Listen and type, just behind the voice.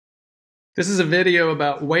This is a video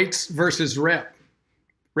about weights versus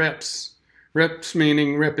reps. Reps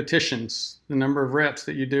meaning repetitions, the number of reps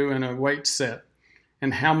that you do in a weight set.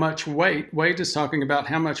 And how much weight. Weight is talking about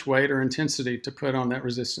how much weight or intensity to put on that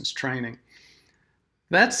resistance training.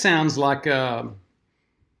 That sounds like a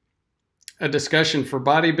discussion for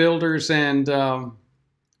bodybuilders and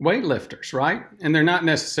weightlifters, right? And they're not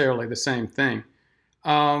necessarily the same thing.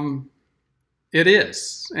 It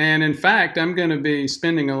is. And in fact, I'm going to be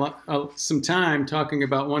spending some time talking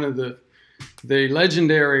about one of the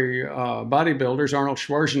legendary bodybuilders, Arnold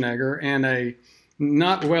Schwarzenegger, and a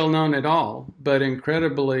not well known at all, but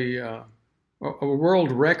incredibly a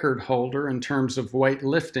world record holder in terms of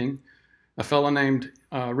weightlifting, a fellow named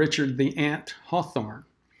Richard the Ant Hawthorne.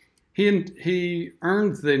 He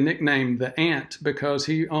earned the nickname the Ant because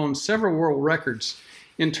he owns several world records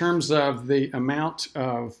in terms of the amount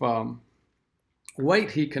of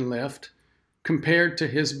weight he can lift compared to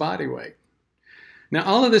his body weight. Now,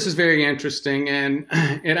 all of this is very interesting, and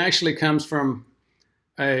it actually comes from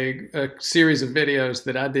a series of videos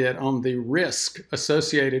that I did on the risk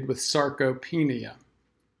associated with sarcopenia.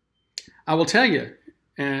 I will tell you,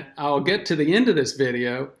 and I'll get to the end of this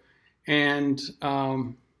video, and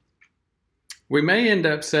we may end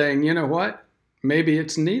up saying, you know what, maybe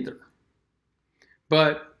it's neither.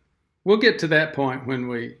 But we'll get to that point when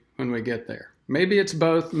we get there. Maybe it's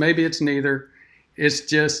both, maybe it's neither. It's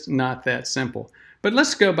just not that simple. But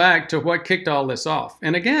let's go back to what kicked all this off.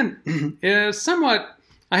 And again,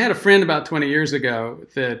 I had a friend about 20 years ago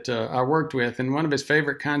that I worked with, and one of his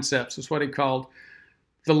favorite concepts was what he called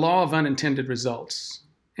the law of unintended results.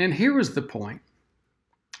 And here was the point.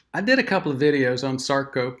 I did a couple of videos on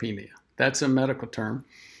sarcopenia. That's a medical term.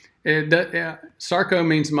 Sarco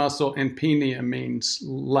means muscle, and penia means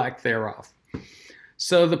lack thereof.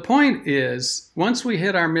 So the point is, once we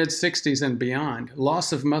hit our mid-60s and beyond,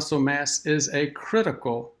 loss of muscle mass is a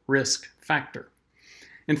critical risk factor.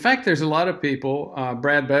 In fact, there's a lot of people,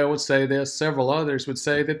 Brad Bell would say this, several others would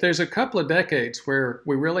say that there's a couple of decades where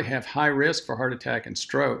we really have high risk for heart attack and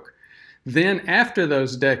stroke. Then after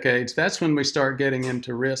those decades, that's when we start getting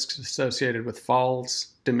into risks associated with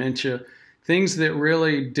falls, dementia, things that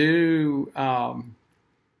really do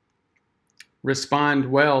respond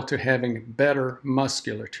well to having better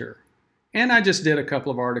musculature. And I just did a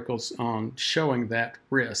couple of articles on showing that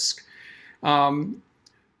risk. You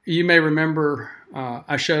may remember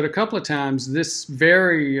I showed a couple of times this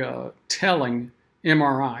very telling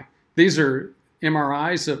MRI. These are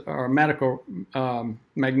MRIs, or medical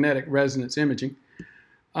magnetic resonance imaging,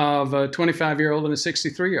 of a 25-year-old and a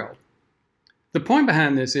 63-year-old. The point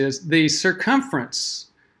behind this is the circumference,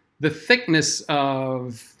 the thickness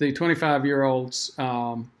of the 25-year-old's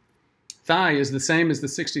thigh is the same as the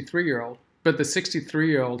 63-year-old, but the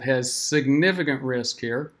 63-year-old has significant risk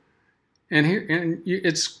here, and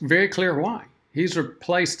it's very clear why. He's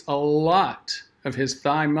replaced a lot of his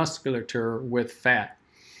thigh musculature with fat.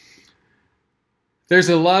 There's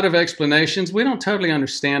a lot of explanations. We don't totally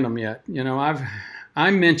understand them yet. You know,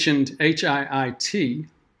 I mentioned HIIT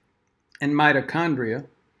and mitochondria,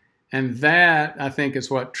 and that, I think, is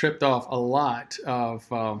what tripped off a lot of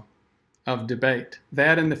debate.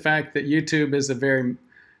 That and the fact that YouTube is a very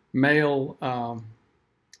male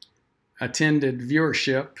attended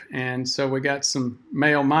viewership, and so we got some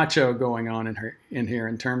male macho going on in here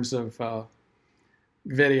in terms of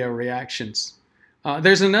video reactions.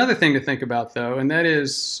 There's another thing to think about, though, and that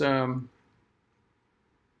is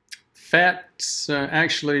fats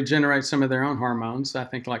actually generate some of their own hormones, I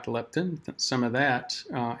think, like leptin, some of that,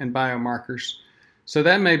 and biomarkers. So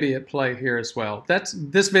that may be at play here as well.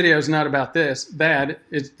 This video is not about this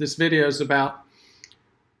video is about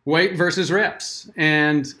weight versus reps.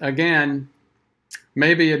 And again,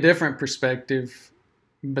 maybe a different perspective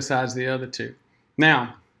besides the other two.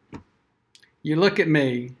 Now, you look at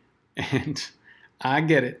me, and I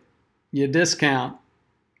get it. You discount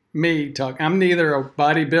me talk. I'm neither a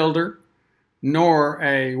bodybuilder nor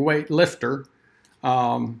a weightlifter.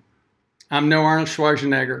 I'm no Arnold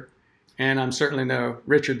Schwarzenegger, and I'm certainly no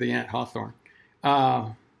Richard the Ant Hawthorne.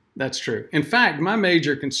 That's true. In fact, my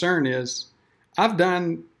major concern is I've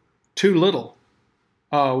done too little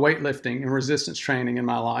weightlifting and resistance training in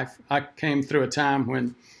my life. I came through a time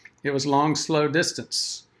when it was long, slow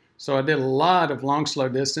distance. So I did a lot of long, slow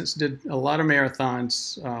distance, did a lot of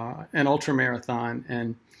marathons, and ultra marathon,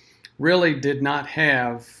 and really did not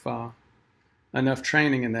have enough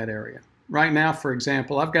training in that area. Right now, for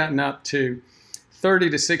example, I've gotten up to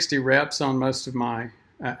 30 to 60 reps on most of my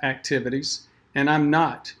activities, and I'm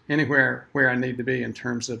not anywhere where I need to be in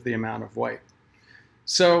terms of the amount of weight.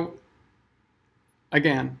 So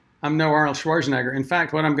again, I'm no Arnold Schwarzenegger. In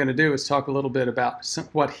fact, what I'm going to do is talk a little bit about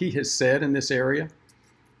what he has said in this area,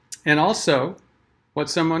 and also what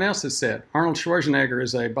someone else has said. Arnold Schwarzenegger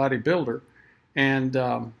is a bodybuilder,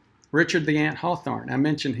 and Richard the Ant Hawthorne, I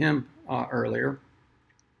mentioned him earlier.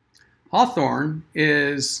 Hawthorne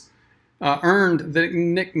is earned the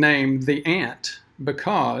nickname the Ant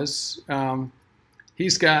because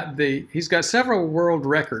he's got several world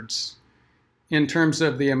records in terms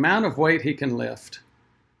of the amount of weight he can lift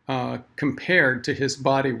compared to his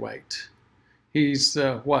body weight. He's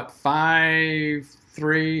what,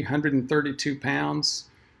 5'3", 132 pounds,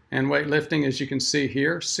 and weightlifting, as you can see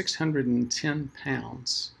here, 610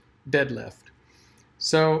 pounds deadlift.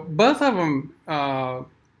 So both of them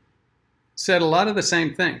said a lot of the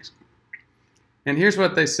same things. And here's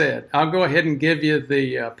what they said. I'll go ahead and give you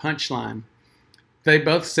the punchline. They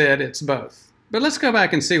both said it's both. But let's go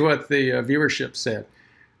back and see what the viewership said.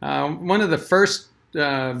 One of the first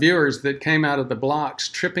viewers that came out of the blocks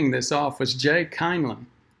tripping this off was Jay Kindlin.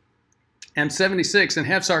 I'm 76 and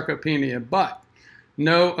have sarcopenia, but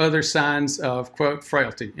no other signs of, quote,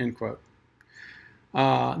 frailty, end quote.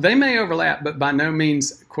 They may overlap, but by no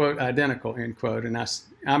means, quote, identical, end quote. And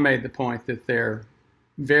I made the point that they're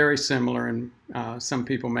very similar, and some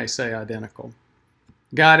people may say identical.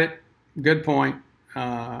 Got it. Good point.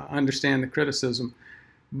 Understand the criticism.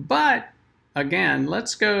 But again,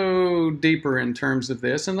 let's go deeper in terms of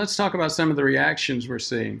this, and let's talk about some of the reactions we're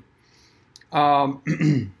seeing.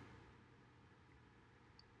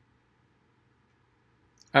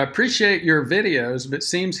 I appreciate your videos, but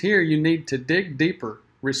seems here you need to dig deeper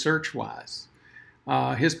research-wise.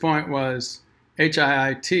 His point was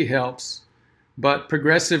HIIT helps, but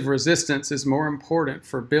progressive resistance is more important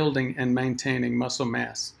for building and maintaining muscle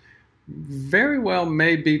mass. Very well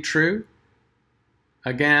may be true.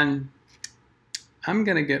 Again, I'm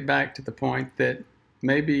going to get back to the point that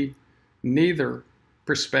maybe neither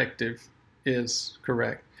perspective is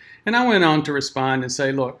correct. And I went on to respond and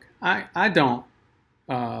say, look, I don't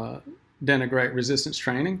denigrate resistance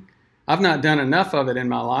training. I've not done enough of it in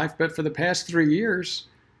my life, but for the past 3 years,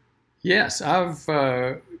 yes, I've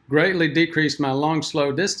greatly decreased my long,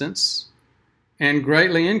 slow distance and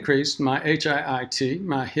greatly increased my HIIT,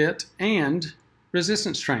 my HIIT, and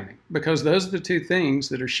resistance training, because those are the two things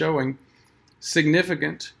that are showing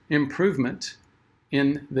significant improvement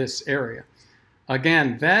in this area.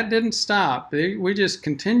 Again, that didn't stop. We just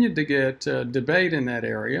continued to get debate in that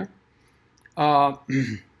area.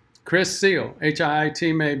 Chris Seal,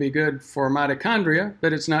 HIIT may be good for mitochondria,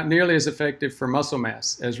 but it's not nearly as effective for muscle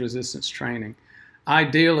mass as resistance training.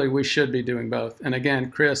 Ideally, we should be doing both. And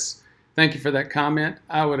again, Chris, thank you for that comment.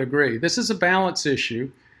 I would agree. This is a balance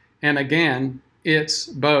issue. And again, it's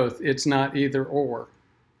both. It's not either or.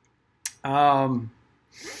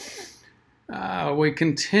 We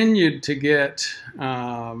continued to get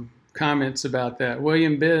comments about that.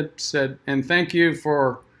 William Bibb said, and thank you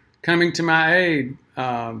for coming to my aid,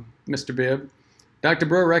 Mr. Bibb. Dr.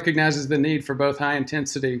 Brewer recognizes the need for both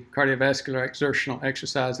high-intensity cardiovascular exertional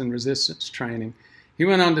exercise and resistance training. He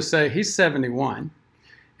went on to say he's 71,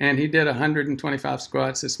 and he did 125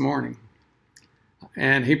 squats this morning.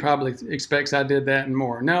 And he probably expects I did that and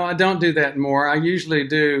more. No, I don't do that and more. I usually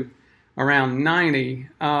do around 90.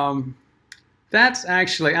 That's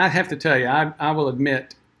actually, I have to tell you, I will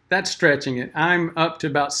admit, that's stretching it. I'm up to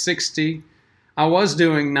about 60. I was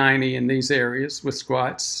doing 90 in these areas with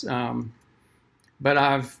squats, but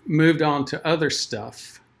I've moved on to other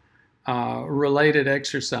stuff, related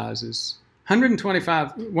exercises.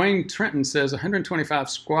 125, Wayne Trenton says 125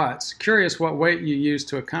 squats. Curious what weight you use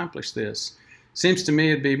to accomplish this. Seems to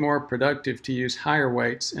me it'd be more productive to use higher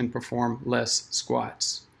weights and perform less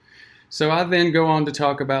squats. So I then go on to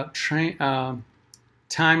talk about time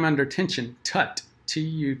under tension, TUT,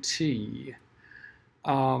 T-U-T.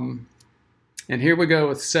 And here we go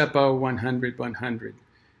with SEPO 100-100.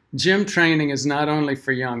 Gym training is not only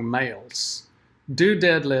for young males. Do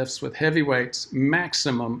deadlifts with heavy weights,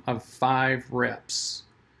 maximum of 5 reps.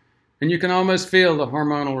 And you can almost feel the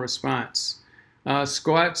hormonal response.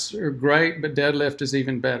 Squats are great, but deadlift is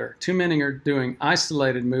even better. Too many are doing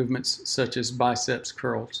isolated movements such as biceps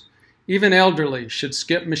curls. Even elderly should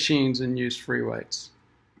skip machines and use free weights.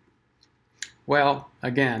 Well,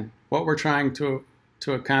 again, what we're trying to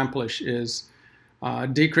accomplish is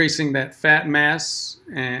decreasing that fat mass,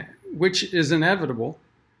 which is inevitable,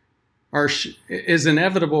 or is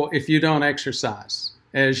inevitable if you don't exercise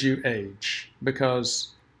as you age, because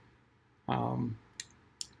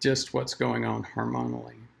just what's going on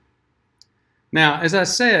hormonally. Now, as I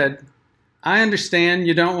said, I understand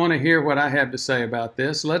you don't want to hear what I have to say about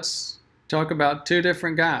this. Let's talk about two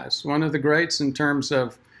different guys. One of the greats in terms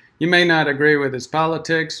of You may not agree with his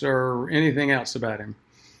politics or anything else about him.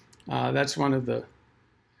 That's one of the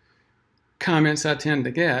comments I tend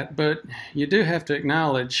to get, but you do have to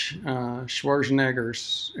acknowledge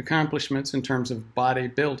Schwarzenegger's accomplishments in terms of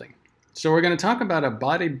bodybuilding. So we're going to talk about a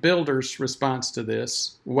bodybuilder's response to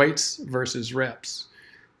this, weights versus reps.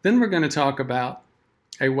 Then we're going to talk about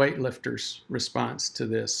a weightlifter's response to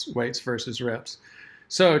this, weights versus reps.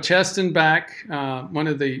 So chest and back, one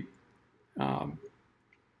of the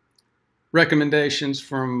recommendations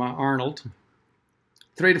from Arnold,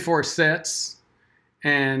 3 to 4 sets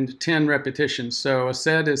and 10 repetitions. So a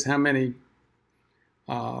set is how many,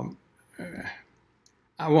 I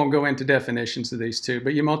won't go into definitions of these two,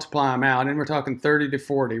 but you multiply them out and we're talking 30 to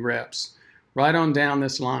 40 reps. Right on down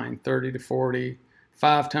this line, 30 to 40,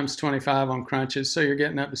 5 times 25 on crunches, so you're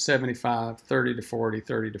getting up to 75, 30 to 40,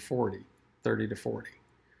 30 to 40, 30 to 40.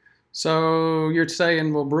 So you're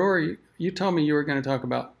saying, well, Brewer, you told me you were going to talk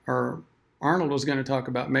about, or Arnold was going to talk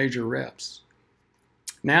about major reps.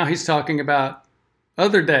 Now he's talking about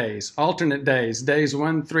other days, alternate days, days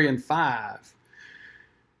 1, 3, and 5.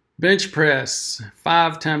 Bench press,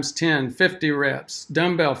 5 times 10, 50 reps.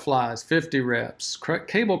 Dumbbell flies, 50 reps.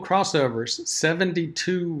 Cable crossovers,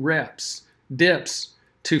 72 reps. Dips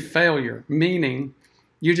to failure, meaning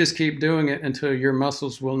you just keep doing it until your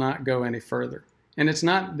muscles will not go any further. And it's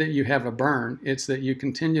not that you have a burn, it's that you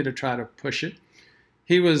continue to try to push it.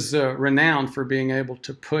 He was renowned for being able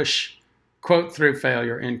to push, quote, through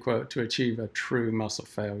failure, end quote, to achieve a true muscle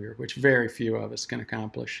failure, which very few of us can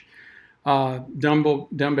accomplish. Dumbbell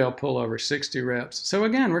pullover, 60 reps. So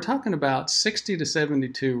again, we're talking about 60 to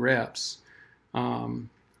 72 reps from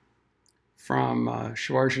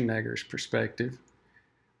Schwarzenegger's perspective.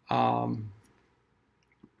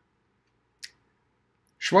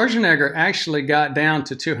 Schwarzenegger actually got down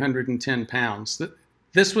to 210 pounds.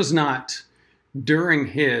 This was not during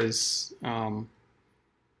his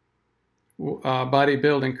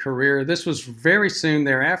bodybuilding career. This was very soon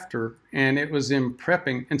thereafter, and it was in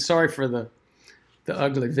prepping. And sorry for the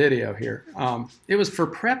ugly video here. It was for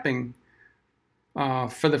prepping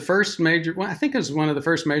for the first major, well, I think it was one of the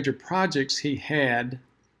first major projects he had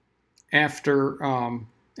after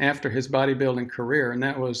his bodybuilding career, and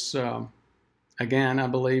that was, again, I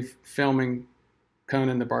believe, filming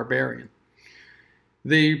Conan the Barbarian.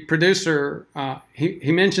 The producer,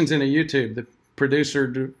 he mentions in a YouTube, the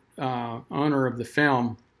producer, owner of the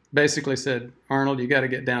film, basically said, Arnold, you got to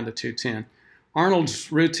get down to 210.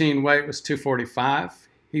 Arnold's routine weight was 245.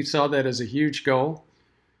 He saw that as a huge goal,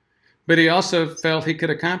 but he also felt he could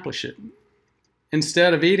accomplish it.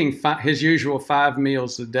 Instead of eating his usual 5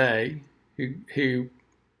 meals a day, he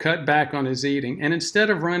cut back on his eating, and instead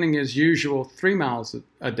of running his usual 3 miles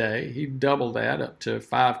a day, he doubled that up to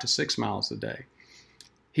 5 to 6 miles a day.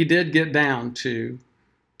 He did get down to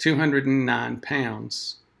 209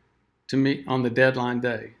 pounds to meet on the deadline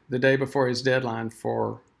day, the day before his deadline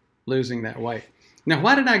for losing that weight. Now,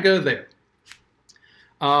 why did I go there?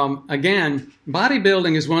 Again,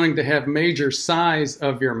 bodybuilding is wanting to have major size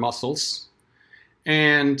of your muscles,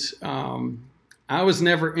 and I was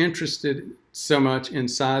never interested so much in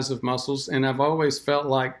size of muscles, and I've always felt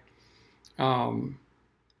like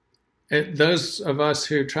those of us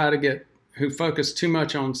who who focus too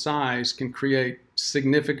much on size can create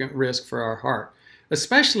significant risk for our heart,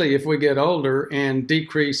 especially if we get older and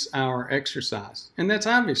decrease our exercise. And that's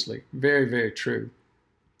obviously very, very true.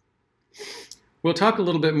 We'll talk a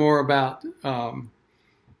little bit more about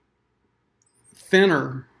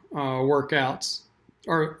thinner workouts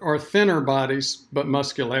or thinner bodies, but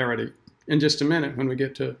muscularity in just a minute when we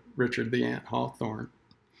get to Richard the Ant Hawthorne.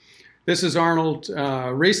 This is Arnold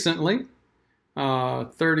recently,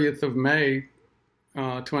 30th of May,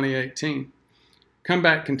 2018.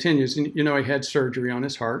 Comeback continues. You know, he had surgery on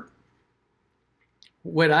his heart.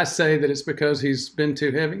 Would I say that it's because he's been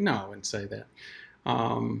too heavy? No, I wouldn't say that.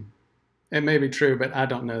 It may be true, but I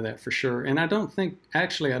don't know that for sure. And I don't think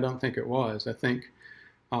it was. I think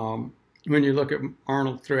when you look at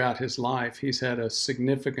Arnold throughout his life, he's had a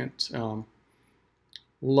significant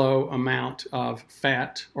low amount of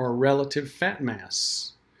fat or relative fat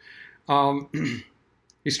mass.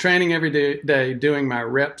 He's training every day doing my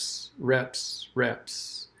reps.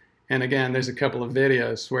 And again, there's a couple of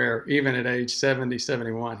videos where even at age 70,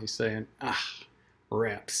 71, he's saying,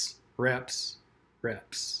 reps.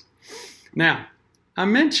 Now, I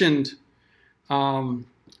mentioned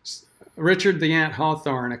Richard the Ant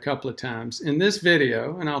Hawthorne a couple of times in this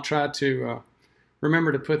video, and I'll try to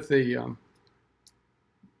remember to put the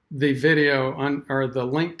video or the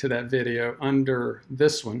link to that video under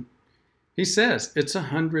this one. He says it's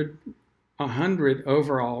 100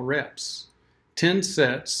 overall reps, 10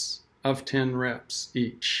 sets of 10 reps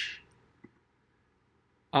each.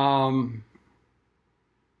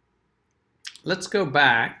 Let's go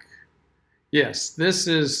back. Yes, this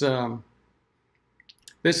is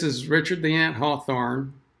Richard the Ant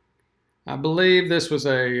Hawthorne. I believe this was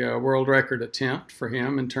a world record attempt for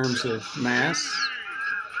him in terms of mass.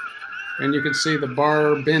 And you can see the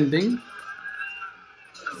bar bending.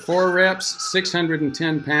 4 reps,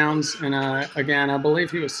 610 pounds. And again, I believe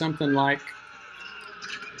he was something like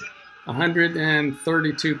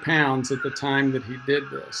 132 pounds at the time that he did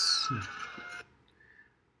this.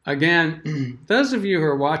 Again, those of you who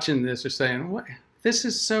are watching this are saying, "What? This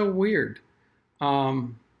is so weird." No,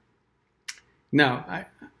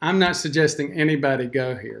 I'm not suggesting anybody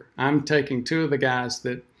go here. I'm taking 2 of the guys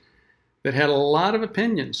that had a lot of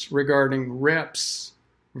opinions regarding reps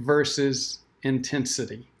versus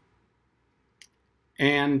intensity.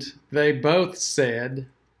 And they both said,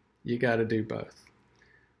 you got to do both.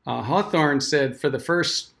 Hawthorne said for the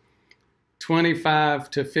first 25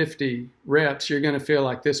 to 50 reps, you're going to feel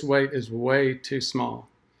like this weight is way too small.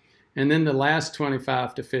 And then the last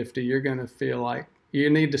 25 to 50, you're going to feel like you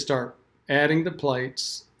need to start adding the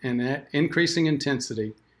plates and increasing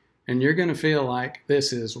intensity, and you're going to feel like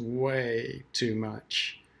this is way too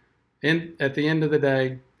much. And at the end of the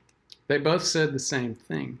day, they both said the same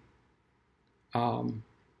thing.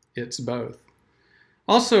 It's both.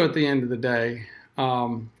 Also, at the end of the day,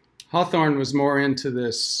 Hawthorne was more into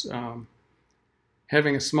this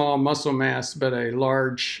having a small muscle mass but a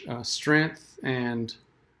large strength, and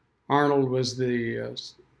Arnold was the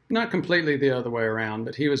not completely the other way around,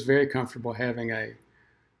 but he was very comfortable having a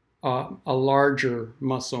larger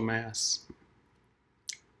muscle mass.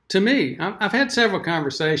 To me, I've had several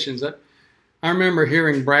conversations. I remember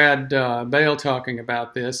hearing Brad Bale talking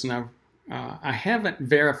about this, and I haven't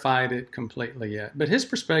verified it completely yet, but his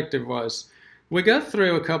perspective was, we go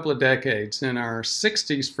through a couple of decades in our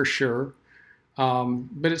 60s for sure,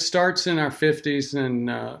 but it starts in our 50s and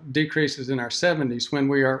decreases in our 70s when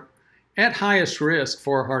we are at highest risk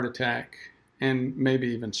for a heart attack and maybe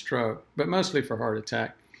even stroke, but mostly for heart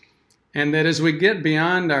attack. And that as we get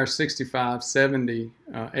beyond our 65, 70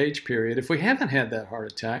 age period, if we haven't had that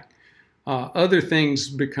heart attack, other things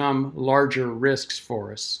become larger risks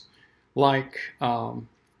for us, like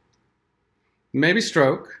maybe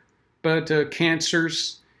stroke, but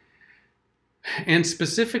cancers, and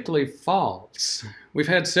specifically falls. We've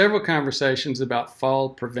had several conversations about fall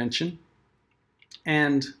prevention,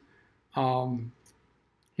 and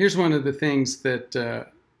here's one of the things that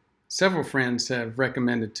several friends have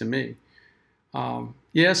recommended to me.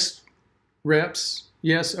 Yes, reps,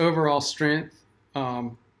 yes, overall strength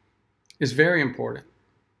is very important,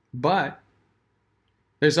 but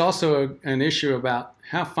there's also an issue about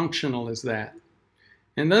how functional is that.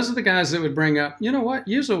 And those are the guys that would bring up, you know what,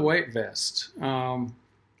 use a weight vest.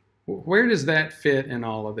 Where does that fit in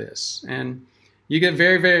all of this? And you get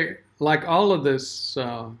very, like all of this,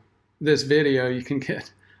 this video, you can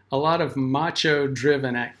get a lot of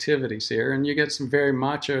macho-driven activities here, and you get some very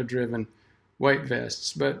macho-driven weight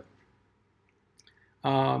vests. But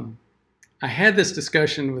I had this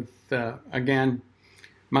discussion with, again,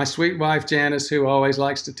 my sweet wife, Janice, who always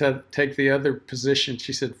likes to take the other position.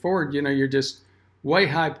 She said, Ford, you know, you're just way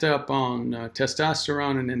hyped up on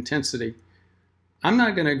testosterone and intensity. I'm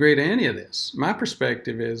not going to agree to any of this. My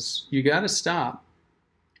perspective is you got to stop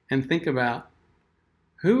and think about,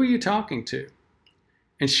 who are you talking to?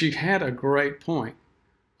 And she had a great point.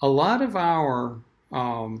 A lot of our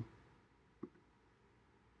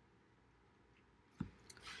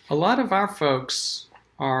folks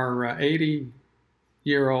are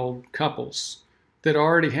 80-year-old couples that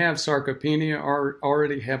already have sarcopenia or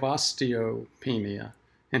already have osteopenia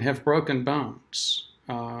and have broken bones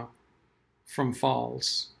from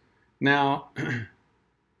falls. Now,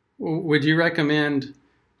 would you recommend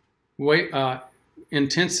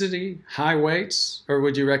intensity, high weights, or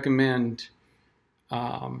would you recommend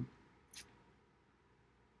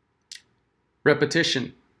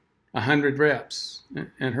repetition, 100 reps,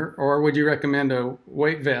 or would you recommend a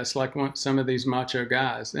weight vest like some of these macho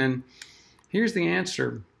guys? And here's the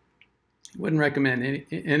answer. I wouldn't recommend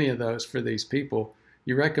any of those for these people.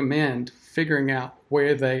 You recommend figuring out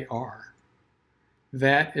where they are.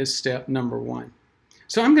 That is step number 1.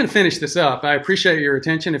 So I'm going to finish this up. I appreciate your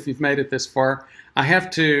attention if you've made it this far. I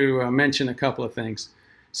have to mention a couple of things.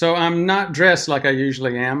 So I'm not dressed like I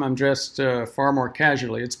usually am. I'm dressed far more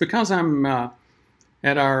casually. It's because I'm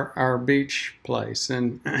at our beach place.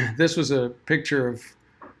 And this was a picture of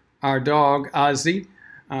our dog, Ozzy.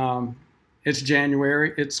 It's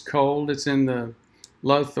January. It's cold. It's in the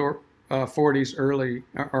low 40s, early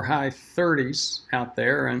or high 30s out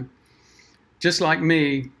there, and just like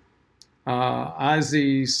me,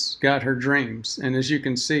 Ozzy's got her dreams, and as you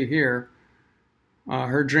can see here,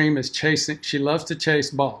 her dream is chasing. She loves to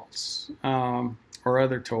chase balls or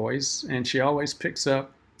other toys, and she always picks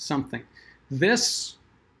up something. This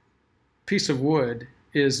piece of wood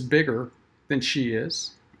is bigger than she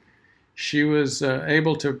is. She was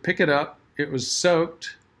able to pick it up. It was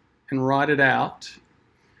soaked and rotted out.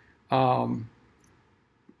 That's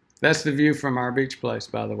the view from our beach place,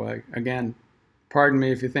 by the way. Again, pardon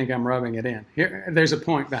me if you think I'm rubbing it in. Here, there's a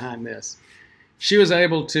point behind this. She was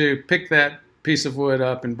able to pick that piece of wood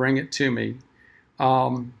up and bring it to me.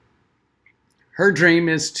 Her dream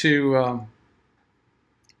is to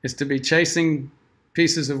be chasing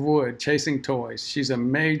pieces of wood, chasing toys. She's a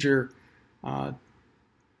major,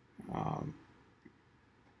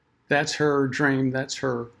 that's her dream, that's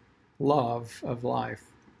her love of life.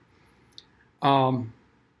 I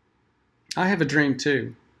have a dream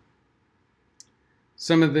too.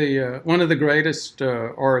 Some of the one of the greatest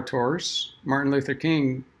orators, Martin Luther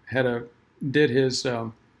King, did his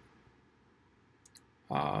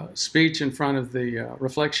speech in front of the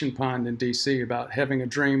reflection pond in D.C. about having a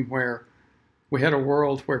dream where we had a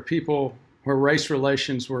world where race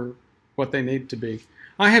relations were what they need to be.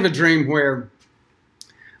 I have a dream where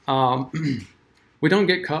we don't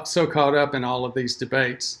get so caught up in all of these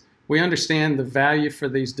debates. We understand the value for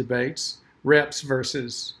these debates, reps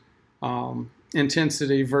versus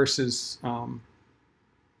intensity versus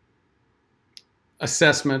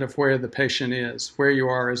assessment of where the patient is, where you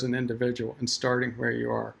are as an individual, and starting where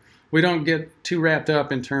you are. We don't get too wrapped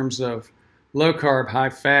up in terms of low carb, high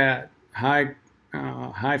fat,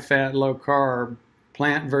 low carb,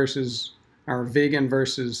 plant versus or vegan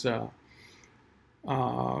versus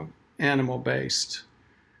animal based.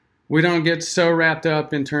 We don't get so wrapped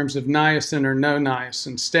up in terms of niacin or no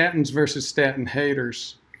niacin, statins versus statin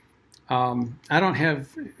haters. We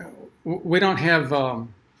don't have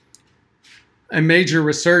a major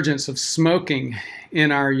resurgence of smoking in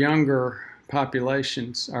our younger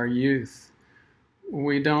populations, our youth.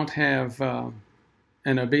 We don't have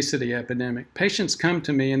an obesity epidemic. Patients come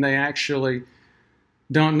to me and they actually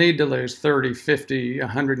don't need to lose 30, 50,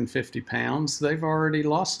 150 pounds. They've already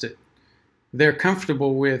lost it. They're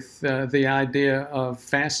comfortable with the idea of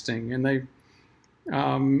fasting, and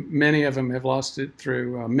many of them have lost it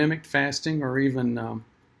through mimicked fasting or even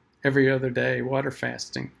every other day water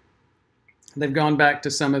fasting. They've gone back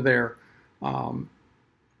to some of the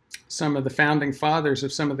founding fathers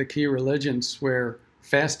of some of the key religions where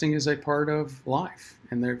fasting is a part of life,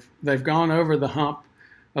 and they've gone over the hump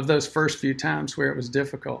of those first few times where it was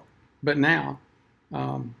difficult. But now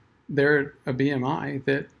they're at a BMI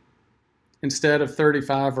that instead of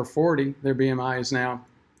 35 or 40, their BMI is now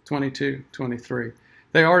 22, 23.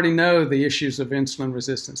 They already know the issues of insulin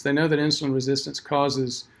resistance. They know that insulin resistance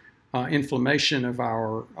causes inflammation of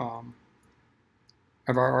our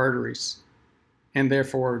arteries and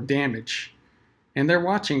therefore damage. And they're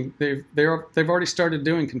watching. They've already started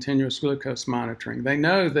doing continuous glucose monitoring. They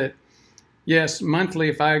know that, yes, monthly,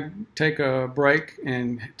 if I take a break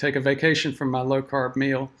and take a vacation from my low-carb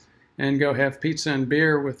meal and go have pizza and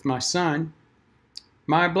beer with my son,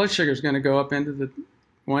 my blood sugar is going to go up into the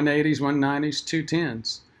 180s, 190s,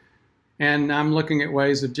 210s. And I'm looking at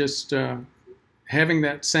ways of just having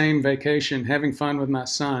that same vacation, having fun with my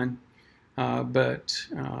son, but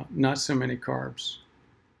not so many carbs.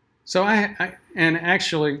 So I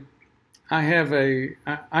have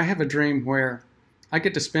a dream where I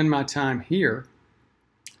get to spend my time here,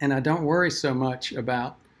 and I don't worry so much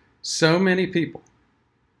about so many people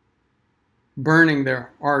burning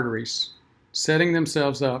their arteries, setting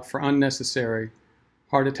themselves up for unnecessary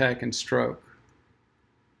heart attack and stroke.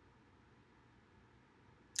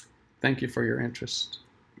 Thank you for your interest.